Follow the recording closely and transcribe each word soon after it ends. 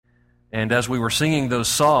And as we were singing those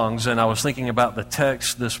songs, and I was thinking about the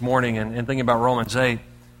text this morning and thinking about Romans 8,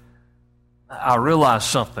 I realized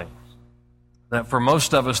something. That for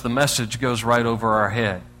most of us, the message goes right over our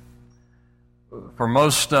head. For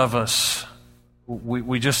most of us,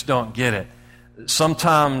 we just don't get it.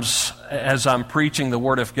 Sometimes, as I'm preaching the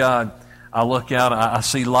Word of God, I look out, I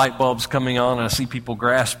see light bulbs coming on, and I see people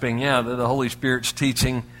grasping, the Holy Spirit's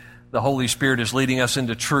teaching, the Holy Spirit is leading us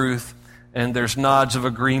into truth, and there's nods of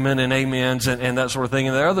agreement and amens and that sort of thing.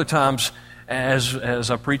 And there are other times, as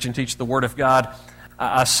I preach and teach the Word of God,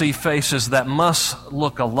 I see faces that must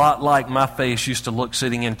look a lot like my face used to look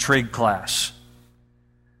sitting in trig class.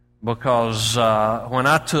 Because when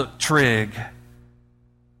I took trig,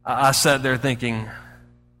 I sat there thinking,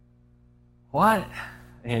 what?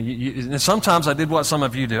 And sometimes I did what some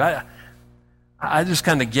of you do. I just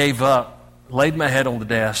kind of gave up, laid my head on the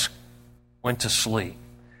desk, went to sleep.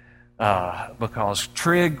 Because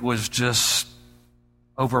trig was just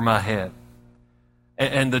over my head.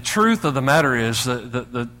 And the truth of the matter is that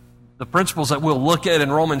the principles that we'll look at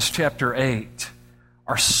in Romans chapter 8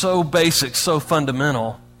 are so basic, so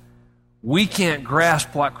fundamental, we can't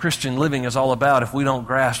grasp what Christian living is all about if we don't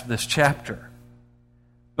grasp this chapter.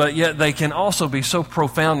 But yet they can also be so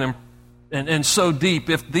profound and so deep.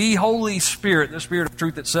 If the Holy Spirit, the Spirit of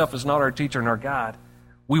truth itself, is not our teacher and our guide,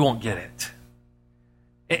 we won't get it.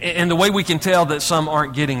 And the way we can tell that some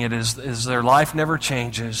aren't getting it is their life never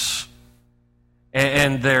changes,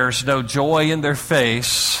 and there's no joy in their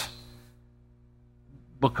face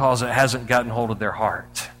because it hasn't gotten hold of their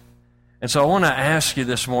heart. And so I want to ask you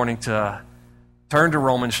this morning to turn to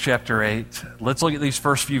Romans chapter 8. Let's look at these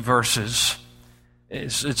first few verses.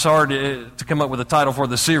 It's hard to come up with a title for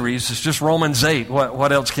the series. It's just Romans 8.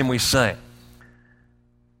 What else can we say?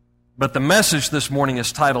 But the message this morning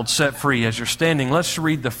is titled Set Free. As you're standing, let's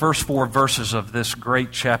read the first 4 verses of this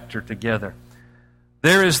great chapter together.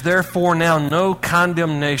 There is therefore now no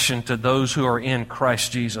condemnation to those who are in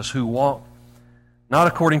Christ Jesus, who walk not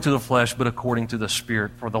according to the flesh, but according to the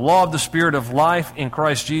Spirit. For the law of the Spirit of life in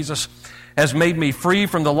Christ Jesus has made me free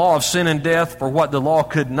from the law of sin and death. For what the law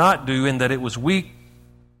could not do, in that it was weak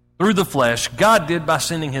through the flesh, God did by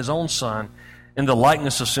sending His own Son in the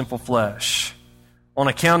likeness of sinful flesh. On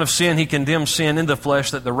account of sin, He condemned sin in the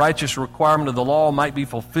flesh, that the righteous requirement of the law might be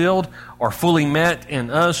fulfilled or fully met in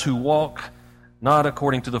us who walk not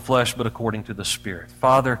according to the flesh, but according to the Spirit.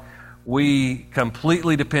 Father, we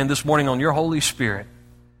completely depend this morning on Your Holy Spirit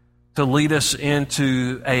to lead us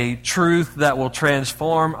into a truth that will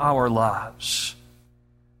transform our lives.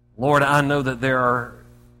 Lord, I know that there are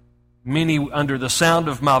many under the sound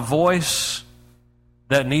of my voice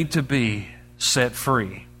that need to be set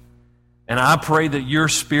free. And I pray that Your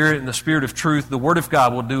Spirit and the Spirit of truth, the Word of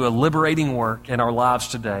God, will do a liberating work in our lives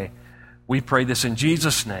today. We pray this in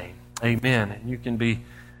Jesus' name. Amen. And you can be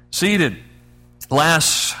seated.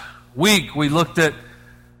 Last week we looked at,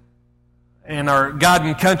 in our God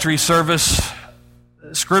and Country service,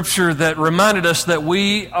 Scripture that reminded us that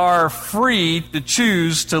we are free to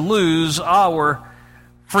choose to lose our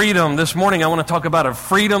freedom. This morning I want to talk about a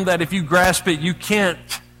freedom that if you grasp it, you can't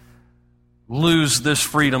lose this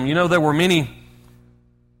freedom. You know, there were many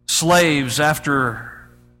slaves after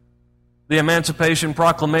the Emancipation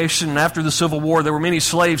Proclamation, after the Civil War. There were many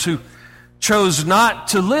slaves who chose not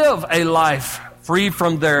to live a life free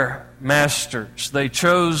from their masters. They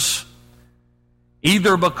chose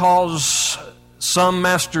either because some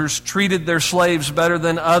masters treated their slaves better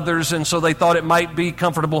than others, and so they thought it might be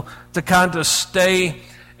comfortable to kind of stay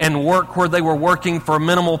and work where they were working for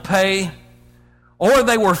minimal pay, or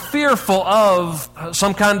they were fearful of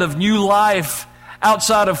some kind of new life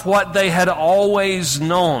outside of what they had always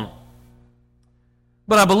known.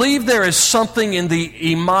 But I believe there is something in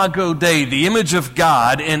the imago Dei, the image of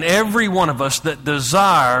God, in every one of us that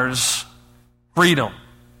desires freedom.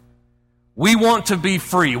 We want to be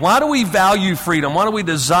free. Why do we value freedom? Why do we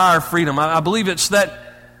desire freedom? I believe it's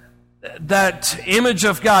that image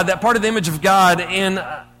of God, that part of the image of God in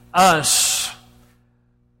us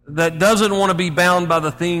that doesn't want to be bound by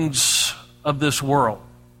the things of this world.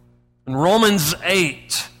 And Romans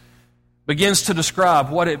 8 begins to describe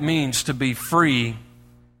what it means to be free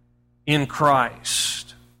in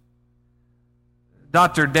Christ.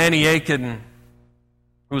 Dr. Danny Akin,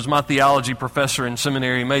 who was my theology professor in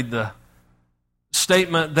seminary, made the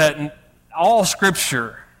statement that all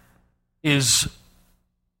Scripture is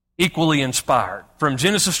equally inspired. From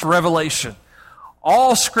Genesis to Revelation,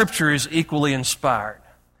 all Scripture is equally inspired.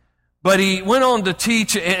 But he went on to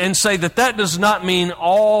teach and say that does not mean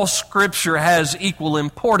all Scripture has equal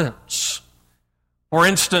importance. For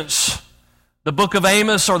instance, The book of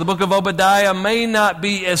Amos or the book of Obadiah may not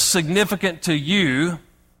be as significant to you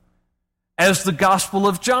as the Gospel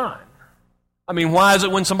of John. I mean, why is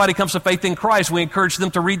it when somebody comes to faith in Christ, we encourage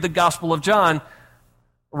them to read the Gospel of John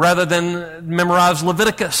rather than memorize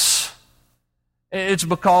Leviticus? It's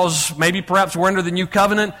because maybe perhaps we're under the new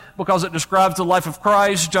covenant because it describes the life of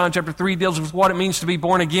Christ. John chapter 3 deals with what it means to be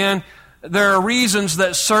born again. There are reasons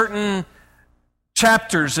that certain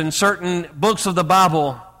chapters in certain books of the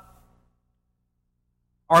Bible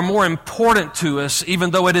are more important to us,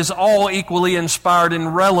 even though it is all equally inspired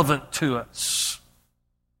and relevant to us.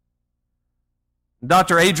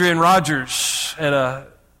 Dr. Adrian Rogers, at a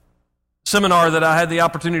seminar that I had the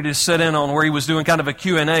opportunity to sit in on where he was doing kind of a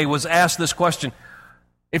Q&A, was asked this question: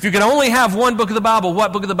 if you could only have one book of the Bible,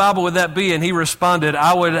 what book of the Bible would that be? And he responded,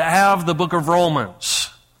 I would have the book of Romans.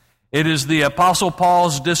 It is the Apostle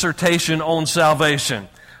Paul's dissertation on salvation.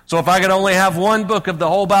 So if I could only have one book of the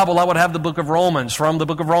whole Bible, I would have the book of Romans. From the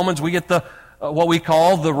book of Romans, we get the what we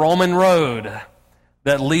call the Roman road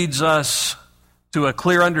that leads us to a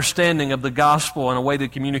clear understanding of the gospel and a way to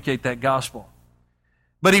communicate that gospel.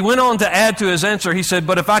 But he went on to add to his answer, he said,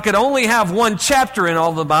 but if I could only have one chapter in all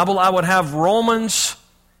of the Bible, I would have Romans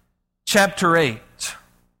chapter 8.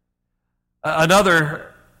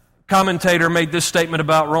 Another commentator made this statement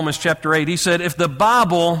about Romans chapter 8. He said, if the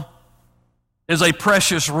Bible is a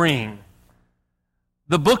precious ring,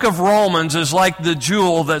 the book of Romans is like the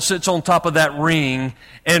jewel that sits on top of that ring,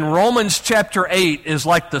 and Romans chapter 8 is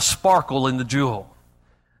like the sparkle in the jewel.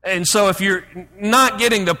 And so if you're not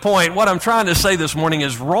getting the point, what I'm trying to say this morning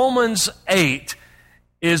is Romans 8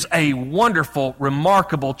 is a wonderful,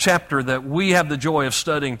 remarkable chapter that we have the joy of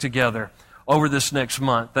studying together over this next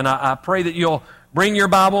month. And I pray that you'll bring your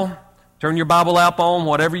Bible, turn your Bible app on,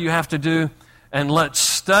 whatever you have to do, and let's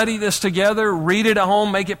study this together. Read it at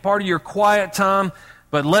home, make it part of your quiet time.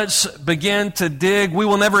 But let's begin to dig. We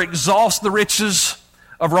will never exhaust the riches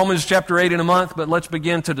of Romans chapter 8 in a month, but let's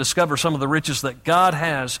begin to discover some of the riches that God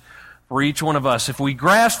has for each one of us. If we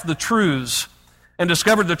grasp the truths and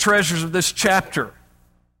discover the treasures of this chapter,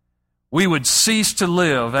 we would cease to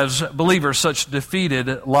live as believers such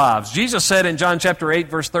defeated lives. Jesus said in John chapter 8,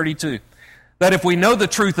 verse 32, that if we know the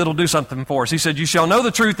truth, it'll do something for us. He said, you shall know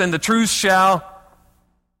the truth, and the truth shall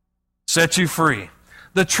set you free.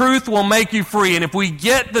 The truth will make you free. And if we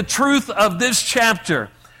get the truth of this chapter,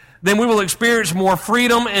 then we will experience more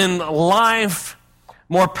freedom in life,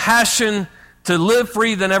 more passion to live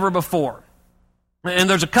free than ever before. And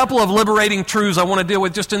there's a couple of liberating truths I want to deal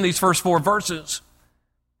with just in these first 4 verses.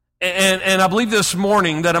 And I believe this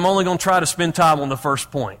morning that I'm only going to try to spend time on the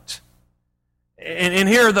first point. And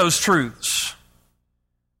here are those truths.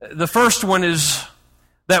 The first one is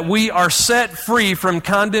that we are set free from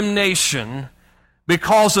condemnation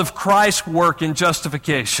because of Christ's work in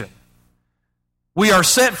justification. We are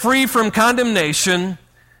set free from condemnation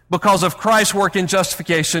because of Christ's work in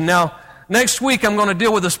justification. Now, next week I'm going to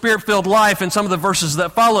deal with the Spirit-filled life and some of the verses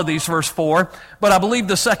that follow these verse 4, but I believe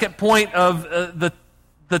the second point of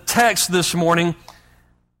the text this morning,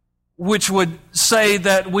 which would say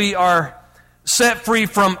that we are set free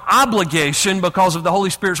from obligation because of the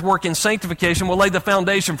Holy Spirit's work in sanctification, will lay the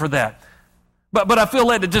foundation for that. But I feel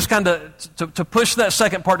led to just kind of to push that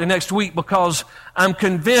second part to next week, because I'm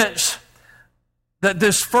convinced that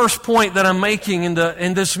this first point that I'm making in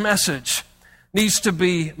this message needs to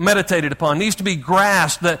be meditated upon, needs to be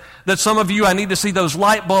grasped, that some of you, I need to see those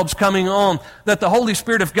light bulbs coming on, that the Holy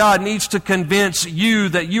Spirit of God needs to convince you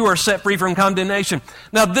that you are set free from condemnation.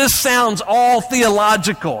 Now, this sounds all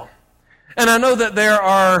theological, and I know that there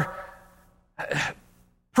are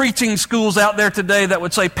preaching schools out there today that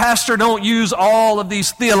would say, Pastor, don't use all of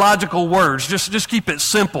these theological words. Just keep it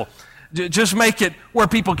simple. Just make it where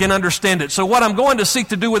people can understand it. So what I'm going to seek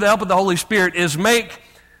to do with the help of the Holy Spirit is make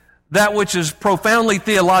that which is profoundly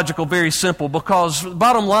theological very simple, because the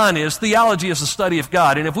bottom line is theology is the study of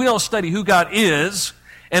God. And if we don't study who God is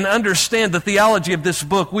and understand the theology of this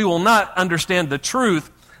book, we will not understand the truth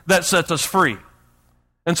that sets us free.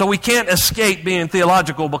 And so we can't escape being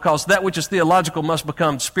theological, because that which is theological must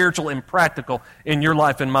become spiritual and practical in your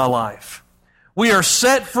life and my life. We are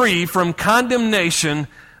set free from condemnation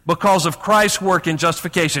because of Christ's work in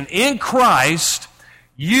justification. In Christ,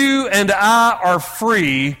 you and I are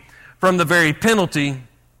free from the very penalty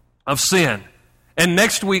of sin. And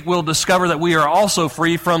next week we'll discover that we are also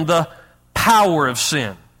free from the power of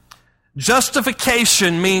sin.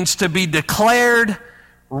 Justification means to be declared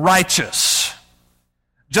righteous.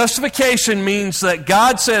 Justification means that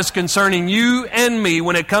God says concerning you and me,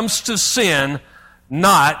 when it comes to sin,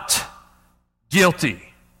 not guilty.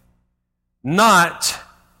 Not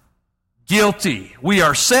guilty. We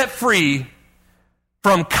are set free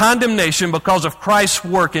from condemnation because of Christ's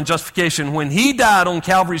work in justification. When He died on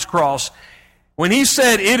Calvary's cross, when He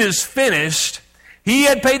said, "It is finished," He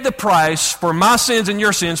had paid the price for my sins and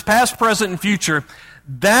your sins, past, present, and future.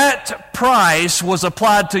 That price was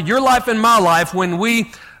applied to your life and my life when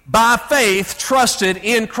we, by faith, trusted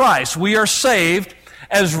in Christ. We are saved,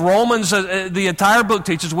 as Romans, the entire book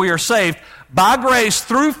teaches, we are saved by grace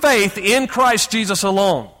through faith in Christ Jesus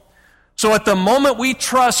alone. So at the moment we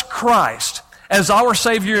trust Christ as our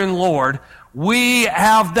Savior and Lord, we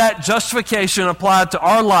have that justification applied to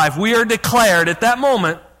our life. We are declared at that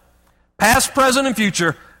moment, past, present, and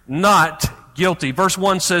future, not guilty. Verse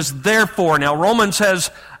 1 says, therefore. Now, Romans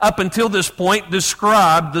has, up until this point,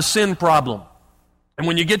 described the sin problem. And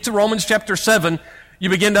when you get to Romans chapter 7, you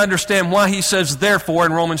begin to understand why he says therefore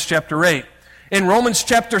in Romans chapter 8. In Romans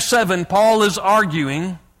chapter 7, Paul is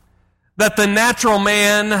arguing that the natural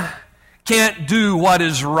man can't do what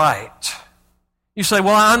is right. You say,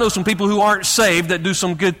 well, I know some people who aren't saved that do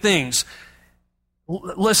some good things.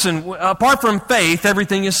 Listen, apart from faith,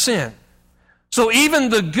 everything is sin. So even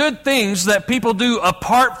the good things that people do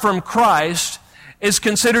apart from Christ is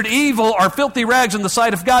considered evil or filthy rags in the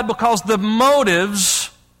sight of God because the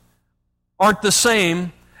motives aren't the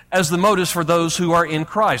same as the motives for those who are in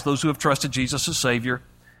Christ, those who have trusted Jesus as Savior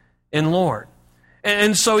and Lord.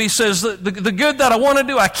 And so he says, the good that I want to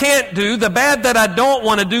do, I can't do. The bad that I don't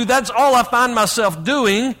want to do, that's all I find myself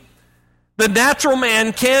doing. The natural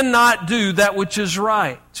man cannot do that which is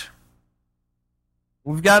right.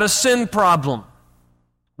 We've got a sin problem.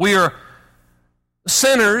 We are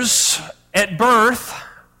sinners at birth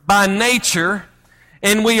by nature,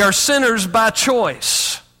 and we are sinners by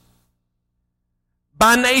choice.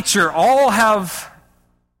 By nature, all have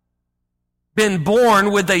been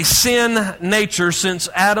born with a sin nature since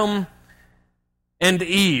Adam and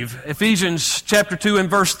Eve. Ephesians chapter 2 and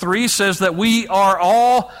verse 3 says that we are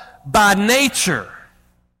all by nature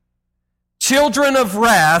children of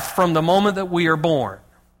wrath from the moment that we are born.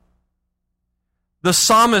 The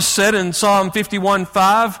psalmist said in Psalm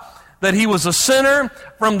 51:5 that he was a sinner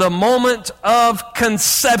from the moment of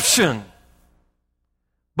conception.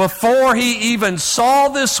 Before he even saw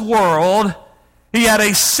this world, he had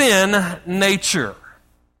a sin nature.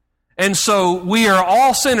 And so we are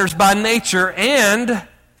all sinners by nature and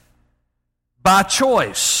by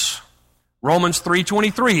choice. Romans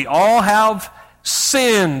 3:23, all have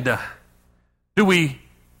sinned. Do we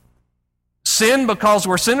sin because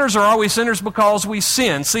we're sinners, or are we sinners because we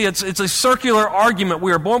sin? See, it's a circular argument.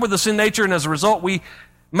 We are born with a sin nature, and as a result, we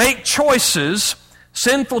make choices,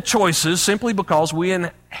 sinful choices, simply because we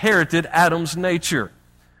inherited Adam's nature.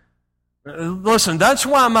 Listen, that's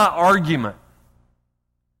why my argument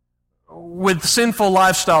with sinful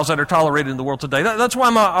lifestyles that are tolerated in the world today, that's why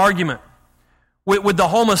my argument with the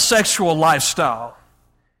homosexual lifestyle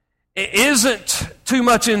isn't too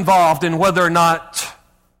much involved in whether or not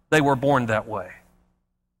they were born that way.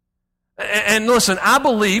 And listen, I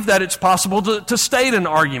believe that it's possible to state an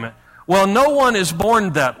argument. Well, no one is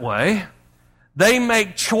born that way. They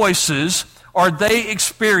make choices or they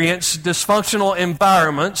experience dysfunctional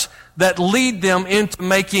environments that lead them into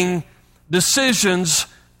making decisions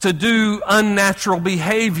to do unnatural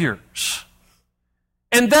behaviors.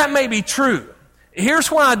 And that may be true.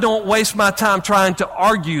 Here's why I don't waste my time trying to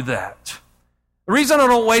argue that. The reason I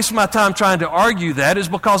don't waste my time trying to argue that is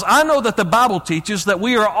because I know that the Bible teaches that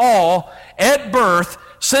we are all, at birth,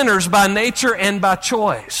 sinners by nature and by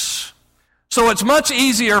choice. So it's much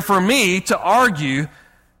easier for me to argue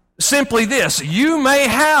simply this: you may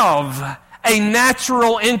have a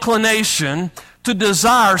natural inclination to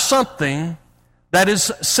desire something that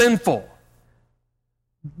is sinful.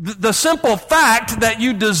 The simple fact that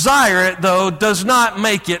you desire it, though, does not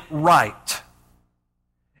make it right.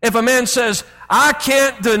 If a man says, I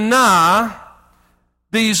can't deny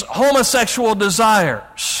these homosexual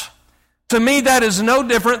desires, to me that is no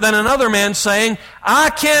different than another man saying,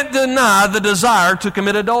 I can't deny the desire to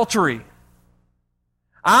commit adultery.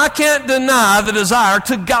 I can't deny the desire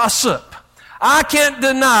to gossip. I can't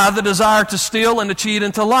deny the desire to steal and to cheat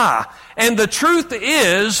and to lie. And the truth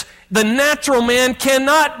is, the natural man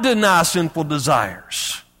cannot deny sinful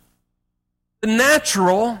desires. The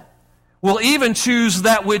natural will even choose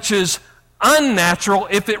that which is unnatural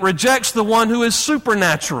if it rejects the one who is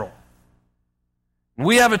supernatural.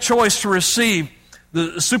 We have a choice to receive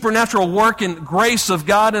the supernatural work and grace of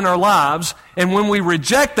God in our lives, and when we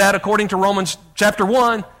reject that, according to Romans chapter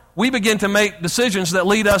 1, we begin to make decisions that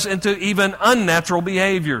lead us into even unnatural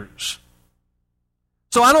behaviors.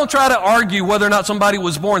 So I don't try to argue whether or not somebody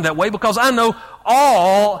was born that way, because I know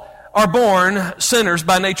all are born sinners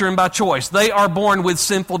by nature and by choice. They are born with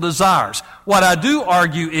sinful desires. What I do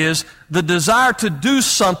argue is the desire to do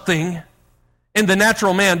something in the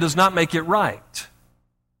natural man does not make it right.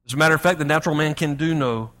 As a matter of fact, the natural man can do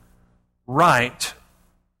no right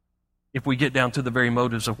if we get down to the very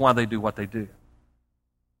motives of why they do what they do.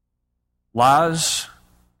 Lies,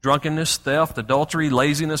 drunkenness, theft, adultery,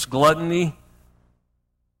 laziness, gluttony,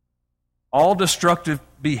 all destructive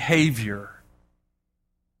behavior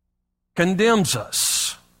condemns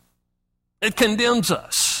us. It condemns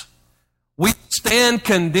us. We stand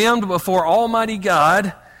condemned before Almighty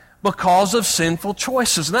God because of sinful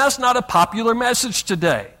choices. And that's not a popular message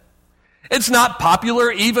today. It's not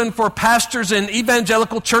popular even for pastors in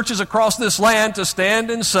evangelical churches across this land to stand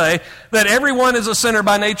and say that everyone is a sinner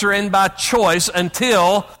by nature and by choice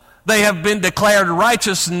until they have been declared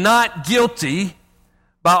righteous, not guilty,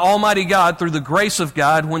 by Almighty God through the grace of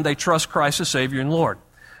God when they trust Christ as Savior and Lord.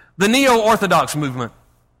 The Neo-Orthodox movement.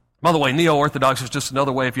 By the way, Neo-Orthodox is just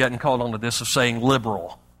another way, if you hadn't called on to this, of saying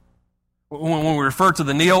liberal. When we refer to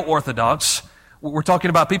the Neo-Orthodox, we're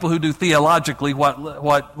talking about people who do theologically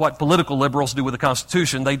what political liberals do with the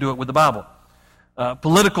Constitution. They do it with the Bible.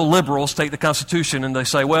 Political liberals take the Constitution and they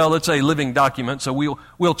say, well, it's a living document, so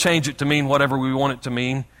we'll change it to mean whatever we want it to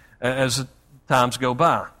mean as times go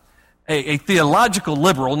by. A theological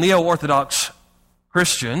liberal, Neo-Orthodox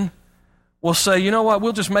Christian will say, you know what,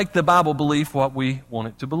 we'll just make the Bible believe what we want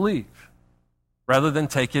it to believe, rather than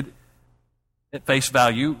take it at face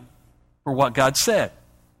value for what God said.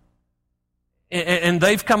 And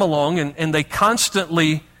they've come along and they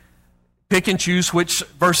constantly pick and choose which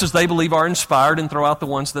verses they believe are inspired and throw out the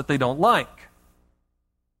ones that they don't like.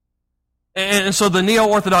 And so the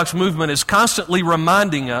Neo-Orthodox movement is constantly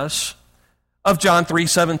reminding us of John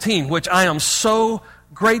 3:17, which I am so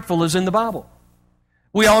grateful is in the Bible.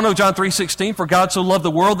 We all know John 3:16, for God so loved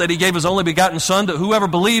the world that He gave His only begotten Son, that whoever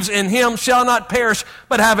believes in Him shall not perish,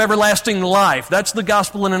 but have everlasting life. That's the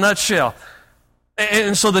gospel in a nutshell.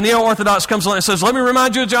 And so the Neo-Orthodox comes along and says, let me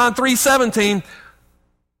remind you of John 3:17,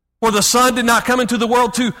 for the Son did not come into the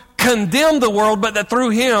world to condemn the world, but that through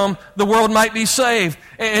Him the world might be saved.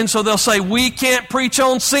 And so they'll say, we can't preach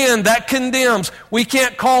on sin. That condemns. We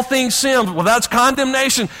can't call things sin. Well, that's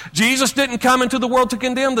condemnation. Jesus didn't come into the world to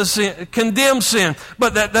condemn sin,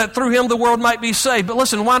 but that through Him the world might be saved. But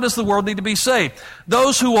listen, why does the world need to be saved?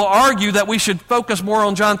 Those who will argue that we should focus more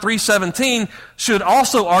on John 3:17 should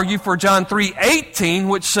also argue for John 3:18,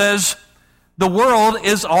 which says the world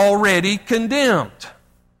is already condemned.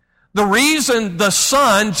 The reason the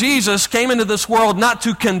Son, Jesus, came into this world not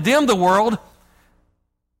to condemn the world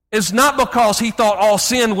is not because He thought all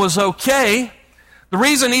sin was okay. The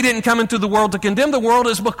reason He didn't come into the world to condemn the world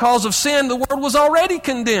is because of sin. The world was already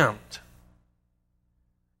condemned.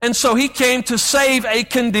 And so He came to save a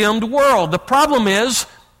condemned world. The problem is,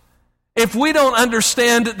 if we don't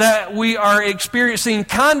understand that we are experiencing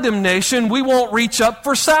condemnation, we won't reach up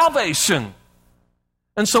for salvation.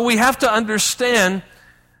 And so we have to understand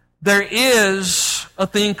there is a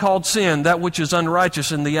thing called sin, that which is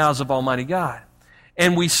unrighteous in the eyes of Almighty God.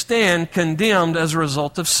 And we stand condemned as a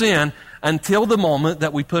result of sin until the moment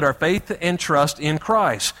that we put our faith and trust in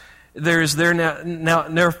Christ. There is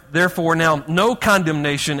therefore now no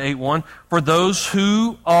condemnation, 8:1, for those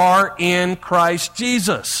who are in Christ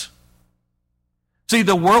Jesus. See,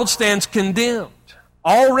 the world stands condemned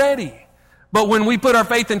already. But when we put our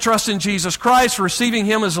faith and trust in Jesus Christ, receiving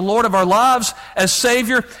Him as the Lord of our lives, as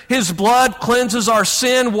Savior, His blood cleanses our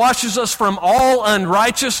sin, washes us from all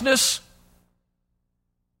unrighteousness.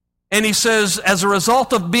 And He says, as a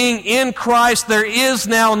result of being in Christ, there is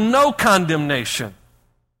now no condemnation.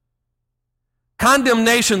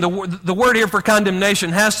 Condemnation, the word here for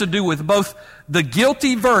condemnation has to do with both the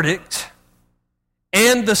guilty verdict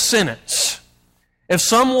and the sentence. If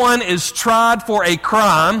someone is tried for a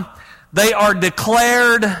crime, they are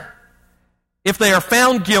declared, if they are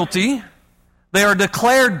found guilty, they are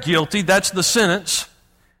declared guilty. That's the sentence,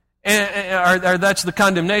 or that's the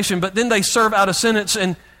condemnation. But then they serve out a sentence,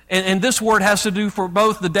 and this word has to do for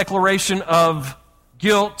both the declaration of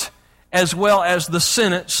guilt as well as the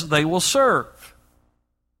sentence they will serve.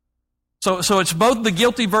 So it's both the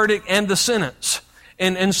guilty verdict and the sentence.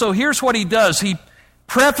 And so here's what he does. He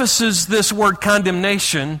prefaces this word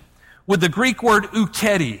condemnation with the Greek word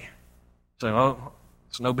euketi. So, oh,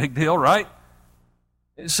 it's no big deal, right?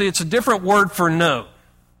 See, it's a different word for no.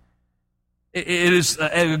 It is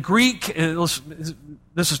a Greek,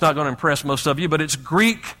 this is not going to impress most of you, but it's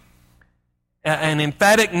Greek, an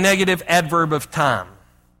emphatic negative adverb of time.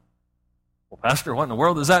 Well, Pastor, what in the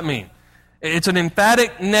world does that mean? It's an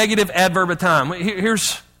emphatic negative adverb of time.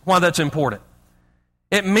 Here's why that's important.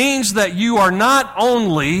 It means that you are not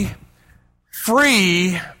only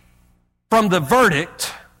free from the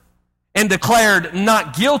verdict and declared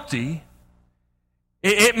not guilty,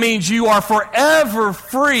 it means you are forever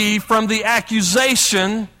free from the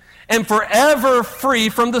accusation and forever free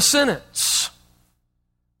from the sentence.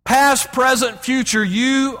 Past, present, future,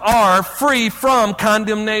 you are free from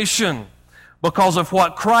condemnation because of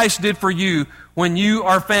what Christ did for you when you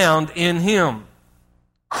are found in Him.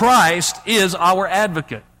 Christ is our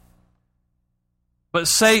advocate. But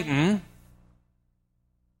Satan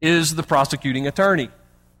is the prosecuting attorney.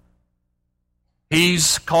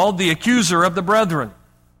 He's called the accuser of the brethren.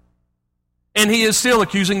 And he is still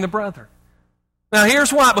accusing the brethren. Now,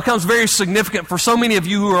 here's why it becomes very significant for so many of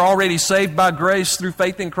you who are already saved by grace through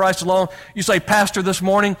faith in Christ alone. You say, Pastor, this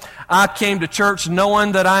morning I came to church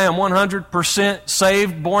knowing that I am 100%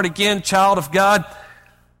 saved, born again, child of God,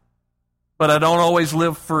 but I don't always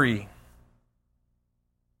live free.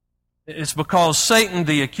 It's because Satan,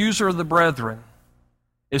 the accuser of the brethren,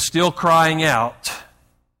 is still crying out.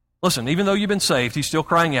 Listen, even though you've been saved, he's still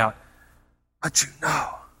crying out, but you know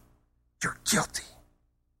you're guilty.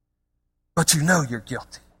 But you know you're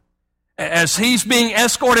guilty. As he's being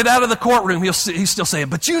escorted out of the courtroom, he's still saying,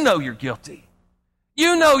 but you know you're guilty.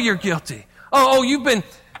 You know you're guilty. You've been...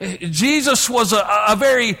 Jesus was a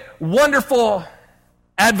very wonderful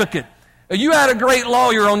advocate. You had a great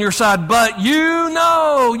lawyer on your side, but you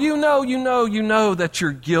know that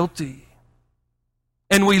you're guilty.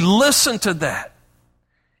 And we listen to that.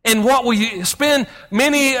 And what we spend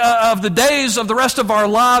many of the days of the rest of our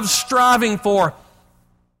lives striving for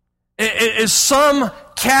is some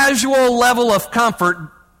casual level of comfort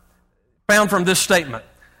found from this statement.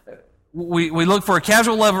 We look for a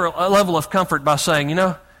casual level of comfort by saying,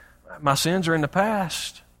 my sins are in the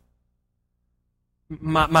past.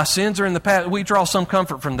 My sins are in the past. We draw some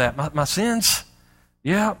comfort from that. My sins,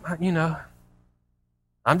 I'm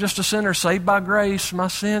just a sinner saved by grace. My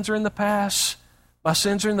sins are in the past. My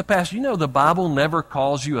sins are in the past. The Bible never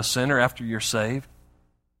calls you a sinner after you're saved.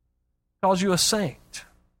 It calls you a saint.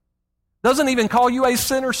 Doesn't even call you a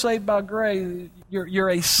sinner saved by grace. You're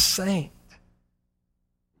a saint.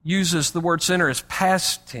 Uses the word sinner as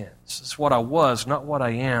past tense. It's what I was, not what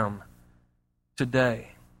I am today.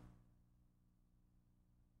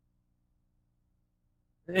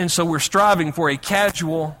 And so we're striving for a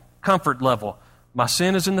casual comfort level. My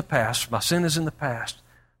sin is in the past. My sin is in the past.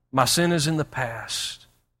 My sin is in the past.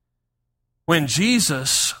 When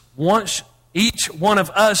Jesus wants each one of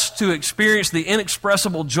us to experience the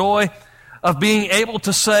inexpressible joy of being able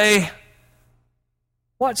to say,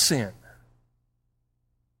 what sin?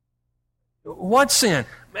 What sin?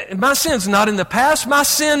 My sin's not in the past. My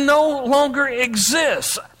sin no longer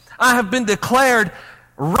exists. I have been declared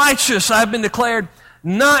righteous. I have been declared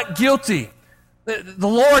not guilty. The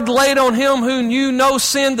Lord laid on Him who knew no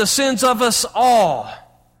sin the sins of us all,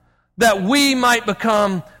 that we might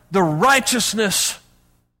become the righteousness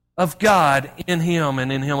of God in Him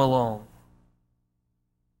and in Him alone.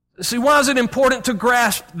 See, why is it important to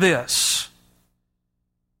grasp this?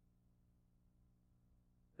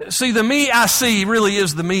 See, the me I see really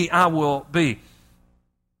is the me I will be.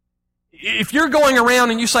 If you're going around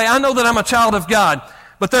and you say, I know that I'm a child of God,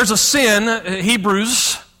 but there's a sin,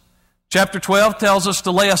 Hebrews chapter 12 tells us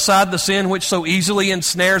to lay aside the sin which so easily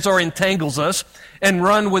ensnares or entangles us and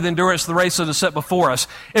run with endurance the race that is set before us.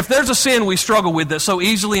 If there's a sin we struggle with that so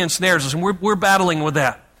easily ensnares us, and we're battling with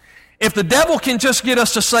that, if the devil can just get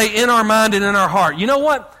us to say in our mind and in our heart, you know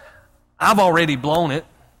what? I've already blown it.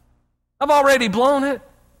 I've already blown it.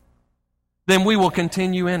 Then we will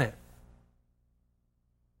continue in it.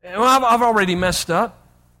 Well, I've already messed up.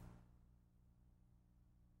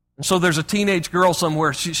 And so there's a teenage girl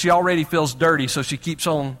somewhere, she already feels dirty, so she keeps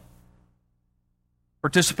on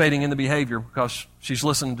participating in the behavior because she's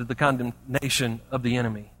listened to the condemnation of the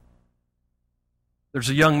enemy. There's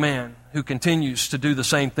a young man who continues to do the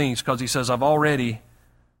same things because he says, I've already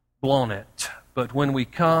blown it. But when we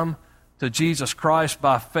come to Jesus Christ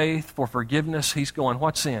by faith for forgiveness, he's going,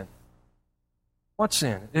 what sin? What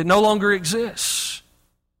sin? It no longer exists.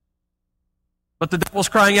 But the devil's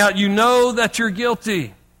crying out, you know that you're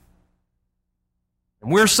guilty.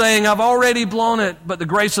 And we're saying, I've already blown it, but the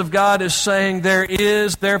grace of God is saying there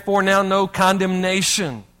is therefore now no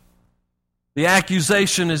condemnation. The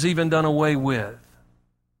accusation is even done away with.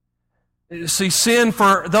 See, sin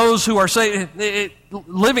for those who are saved,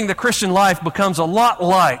 living the Christian life becomes a lot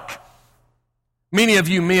like many of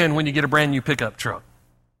you men when you get a brand new pickup truck.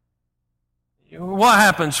 What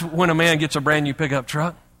happens when a man gets a brand new pickup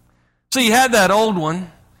truck? See, he had that old one,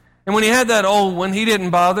 and when he had that old one, he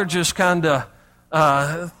didn't bother just kind of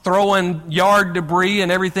throwing yard debris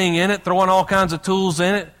and everything in it, throwing all kinds of tools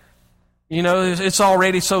in it. You know, it's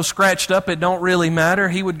already so scratched up it don't really matter.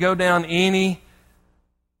 He would go down any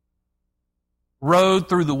road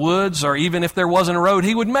through the woods, or even if there wasn't a road,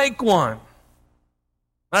 he would make one.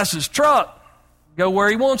 That's his truck. Go where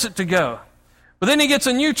he wants it to go. But then he gets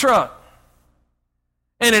a new truck.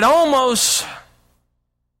 And it almost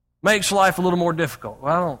makes life a little more difficult.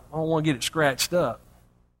 Well, I don't want to get it scratched up.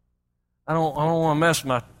 I don't want to mess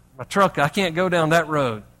my truck. I can't go down that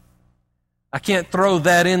road. I can't throw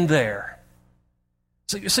that in there.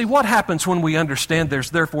 So you see, what happens when we understand there's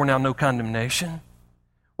therefore now no condemnation?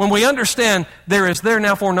 When we understand there is there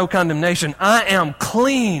now for no condemnation, I am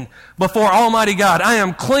clean before Almighty God. I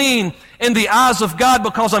am clean in the eyes of God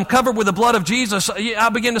because I'm covered with the blood of Jesus. I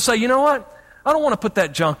begin to say, you know what? I don't want to put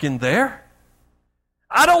that junk in there.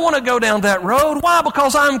 I don't want to go down that road. Why?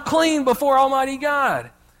 Because I'm clean before Almighty God.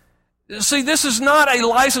 See, this is not a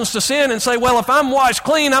license to sin and say, well, if I'm washed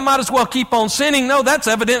clean, I might as well keep on sinning. No, that's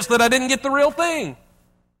evidence that I didn't get the real thing.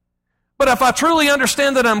 But if I truly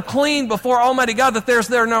understand that I'm clean before Almighty God, that there's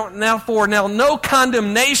there now no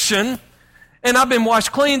condemnation, and I've been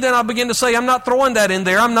washed clean, then I begin to say, I'm not throwing that in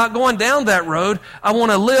there. I'm not going down that road. I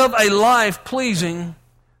want to live a life pleasing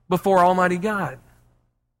before Almighty God.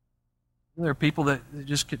 There are people that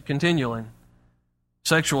just continue in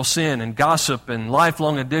sexual sin and gossip and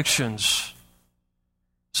lifelong addictions,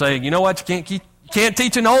 saying, you know what, you can't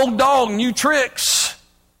teach an old dog new tricks.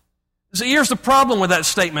 See, here's the problem with that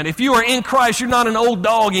statement. If you are in Christ, you're not an old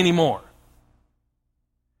dog anymore.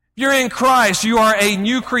 If you're in Christ, you are a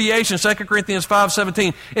new creation. 2 Corinthians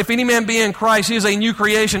 5:17. If any man be in Christ, he is a new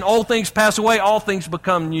creation. Old things pass away, all things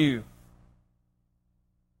become new.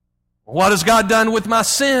 What has God done with my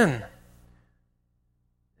sin?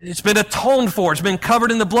 It's been atoned for. It's been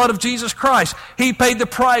covered in the blood of Jesus Christ. He paid the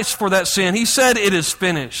price for that sin. He said it is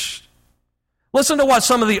finished. Listen to what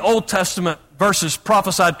some of the Old Testament verses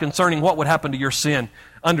prophesied concerning what would happen to your sin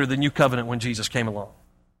under the new covenant when Jesus came along.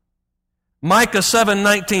 Micah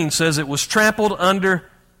 7:19 says it was trampled under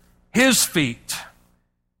his feet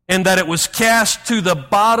and that it was cast to the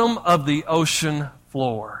bottom of the ocean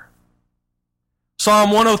floor.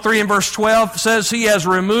 Psalm 103 and verse 12 says he has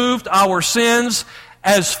removed our sins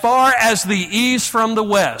as far as the east from the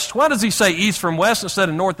west. Why does he say east from west instead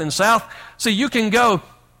of north and south? See, you can go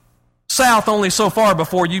south only so far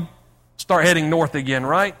before you start heading north again,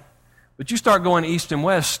 right? But you start going east and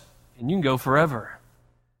west, and you can go forever.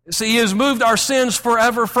 See, he has moved our sins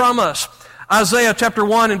forever from us. Isaiah chapter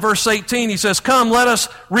 1 and verse 18, he says, come, let us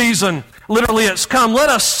reason. Literally, it's come, let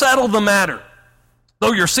us settle the matter.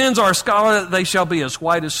 Though your sins are scarlet, they shall be as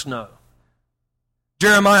white as snow.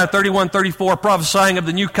 Jeremiah 31:34, prophesying of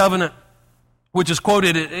the new covenant, which is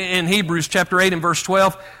quoted in Hebrews chapter 8 and verse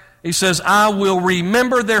 12, he says, I will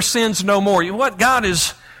remember their sins no more. You know what? God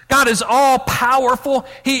is all powerful.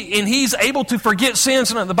 He's able to forget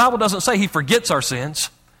sins. And the Bible doesn't say he forgets our sins.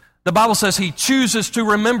 The Bible says he chooses to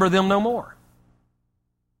remember them no more.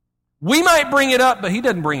 We might bring it up, but he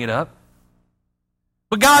doesn't bring it up.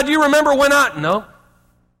 But God, you remember when No,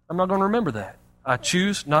 I'm not going to remember that. I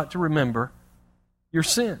choose not to remember your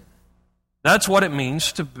sin. That's what it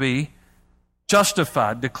means to be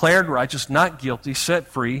justified, declared righteous, not guilty, set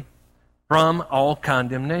free from all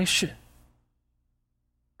condemnation.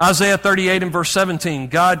 Isaiah 38 and verse 17,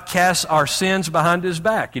 God casts our sins behind his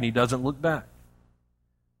back, and he doesn't look back.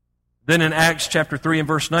 Then in Acts chapter 3 and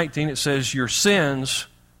verse 19, it says, your sins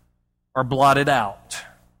are blotted out,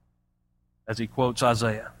 as he quotes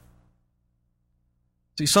Isaiah.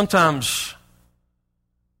 See, sometimes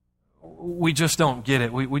we just don't get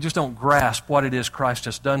it. We just don't grasp what it is Christ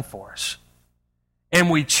has done for us. And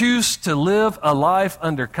we choose to live a life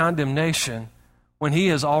under condemnation when he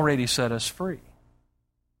has already set us free.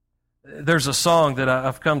 There's a song that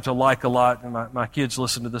I've come to like a lot, and my kids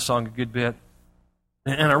listen to this song a good bit.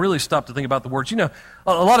 And I really stopped to think about the words. You know,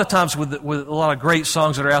 a lot of times with a lot of great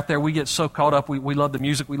songs that are out there, we get so caught up. We love the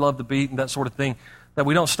music, we love the beat and that sort of thing, that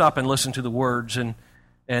we don't stop and listen to the words. And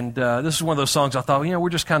this is one of those songs I thought, we're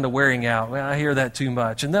just kind of wearing out. Well, I hear that too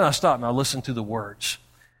much. And then I stopped and I listened to the words.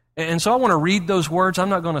 And so I want to read those words. I'm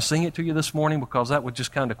not going to sing it to you this morning because that would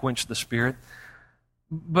just kind of quench the spirit.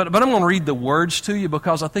 But I'm going to read the words to you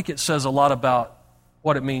because I think it says a lot about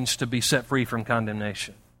what it means to be set free from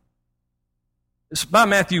condemnation. It's by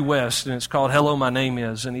Matthew West, and it's called Hello, My Name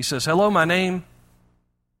Is. And he says, hello, my name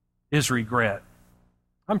is regret.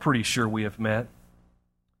 I'm pretty sure we have met.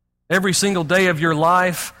 Every single day of your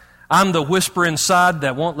life, I'm the whisper inside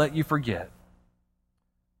that won't let you forget.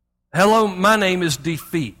 Hello, my name is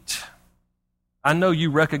defeat. I know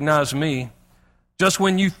you recognize me. Just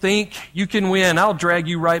when you think you can win, I'll drag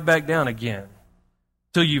you right back down again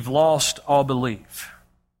till you've lost all belief.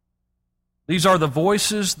 These are the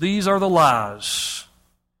voices, these are the lies,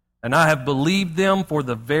 and I have believed them for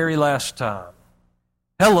the very last time.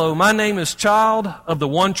 Hello, my name is child of the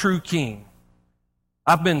one true King.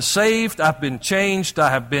 I've been saved, I've been changed,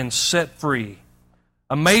 I have been set free.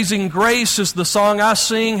 Amazing grace is the song I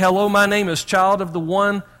sing. Hello, my name is child of the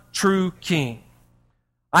one true King.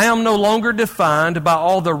 I am no longer defined by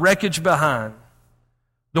all the wreckage behind.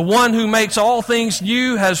 The one who makes all things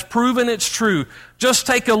new has proven it's true. Just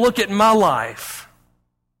take a look at my life.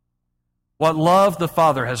 What love the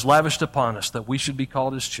Father has lavished upon us that we should be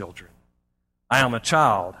called His children. I am a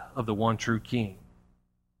child of the one true King.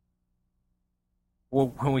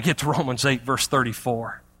 Well, when we get to Romans 8, verse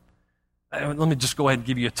 34, let me just go ahead and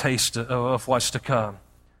give you a taste of what's to come.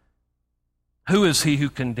 Who is he who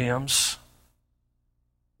condemns?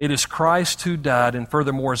 It is Christ who died and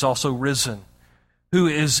furthermore is also risen, who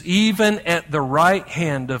is even at the right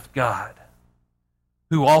hand of God,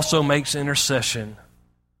 who also makes intercession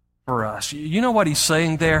for us. You know what he's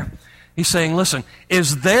saying there? He's saying, listen,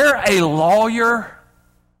 is there a lawyer?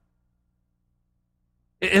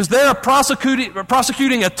 Is there a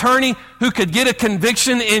prosecuting attorney who could get a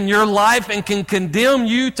conviction in your life and can condemn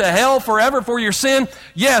you to hell forever for your sin?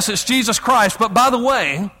 Yes, it's Jesus Christ. But by the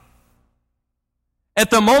way, at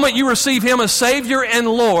the moment you receive Him as Savior and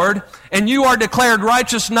Lord, and you are declared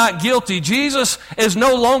righteous, not guilty, Jesus is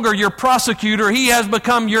no longer your prosecutor. He has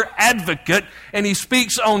become your advocate, and He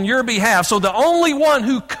speaks on your behalf. So the only one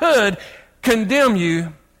who could condemn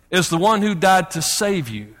you is the one who died to save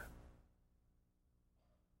you.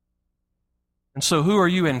 And so who are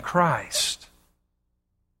you in Christ?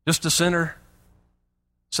 Just a sinner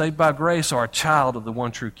saved by grace, or a child of the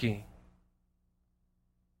one true King?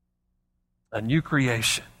 A new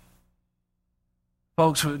creation.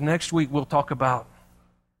 Folks, next week we'll talk about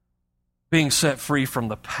being set free from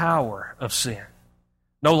the power of sin,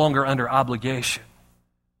 no longer under obligation.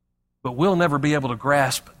 But we'll never be able to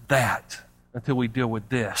grasp that until we deal with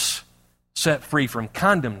this, set free from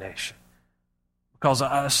condemnation. Because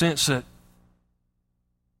I sense that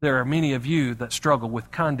there are many of you that struggle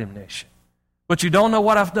with condemnation. But you don't know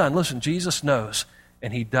what I've done. Listen, Jesus knows,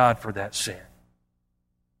 and He died for that sin.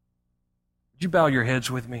 Would you bow your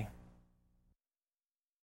heads with me?